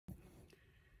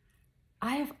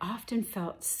I have often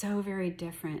felt so very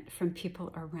different from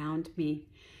people around me.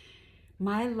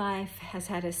 My life has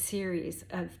had a series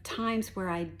of times where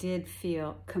I did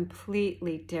feel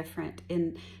completely different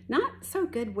in not so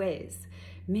good ways.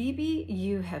 Maybe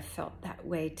you have felt that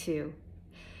way too.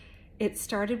 It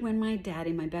started when my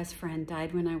daddy, my best friend,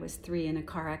 died when I was 3 in a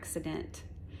car accident.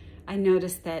 I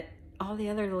noticed that all the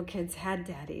other little kids had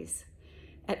daddies.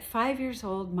 At 5 years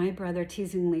old, my brother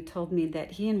teasingly told me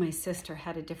that he and my sister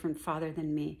had a different father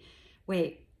than me.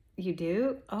 Wait, you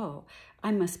do? Oh,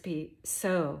 I must be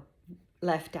so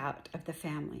left out of the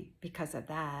family because of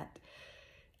that.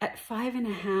 At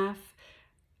 5.5,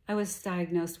 I was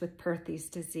diagnosed with Perthes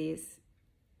disease.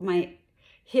 My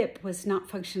hip was not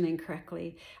functioning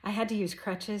correctly. I had to use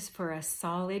crutches for a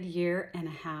solid 1.5 years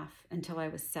until I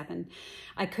was 7.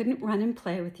 I couldn't run and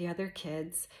play with the other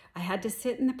kids. I had to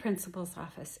sit in the principal's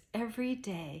office every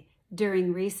day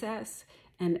during recess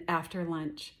and after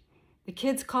lunch. The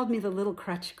kids called me the little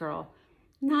crutch girl.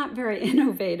 Not very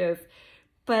innovative,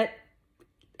 but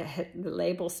the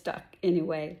label stuck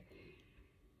anyway.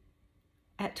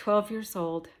 At 12 years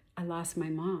old, I lost my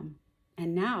mom,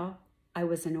 and now I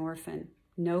was an orphan.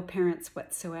 No parents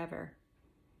whatsoever.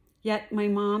 Yet my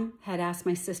mom had asked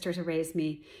my sister to raise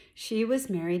me. She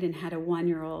was married and had a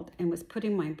 1-year-old and was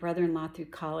putting my brother-in-law through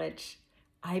college.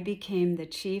 I became the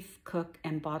chief cook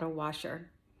and bottle washer.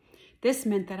 This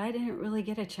meant that I didn't really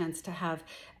get a chance to have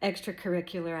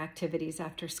extracurricular activities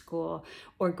after school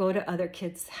or go to other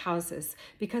kids' houses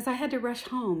because I had to rush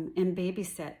home and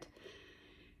babysit.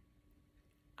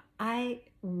 I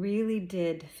really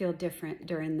did feel different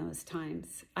during those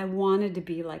times. I wanted to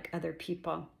be like other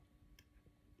people.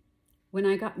 When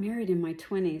I got married in my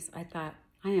 20s, I thought,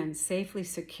 I am safely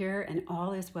secure and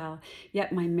all is well,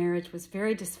 yet my marriage was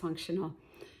very dysfunctional.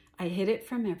 I hid it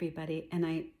from everybody, and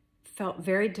I felt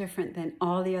very different than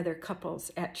all the other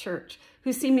couples at church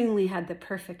who seemingly had the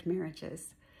perfect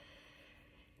marriages.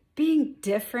 Being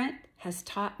different has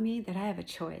taught me that I have a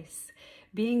choice.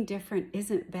 Being different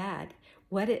isn't bad.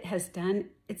 What it has done,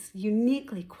 it's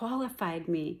uniquely qualified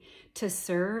me to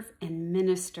serve and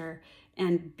minister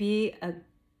and be a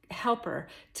helper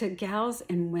to gals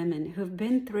and women who've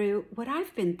been through what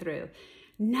I've been through.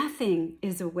 Nothing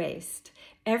is a waste.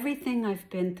 Everything I've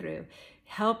been through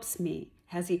helps me,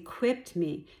 has equipped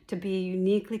me to be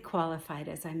uniquely qualified,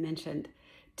 as I mentioned,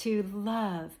 to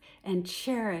love and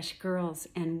cherish girls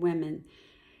and women.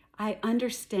 I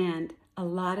understand a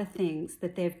lot of things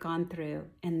that they've gone through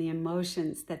and the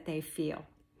emotions that they feel.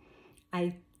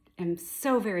 I am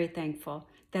so very thankful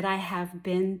that I have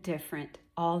been different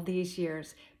all these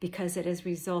years because it has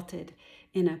resulted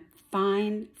in a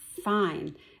fine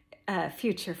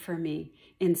future for me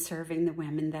in serving the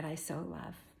women that I so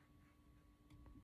love.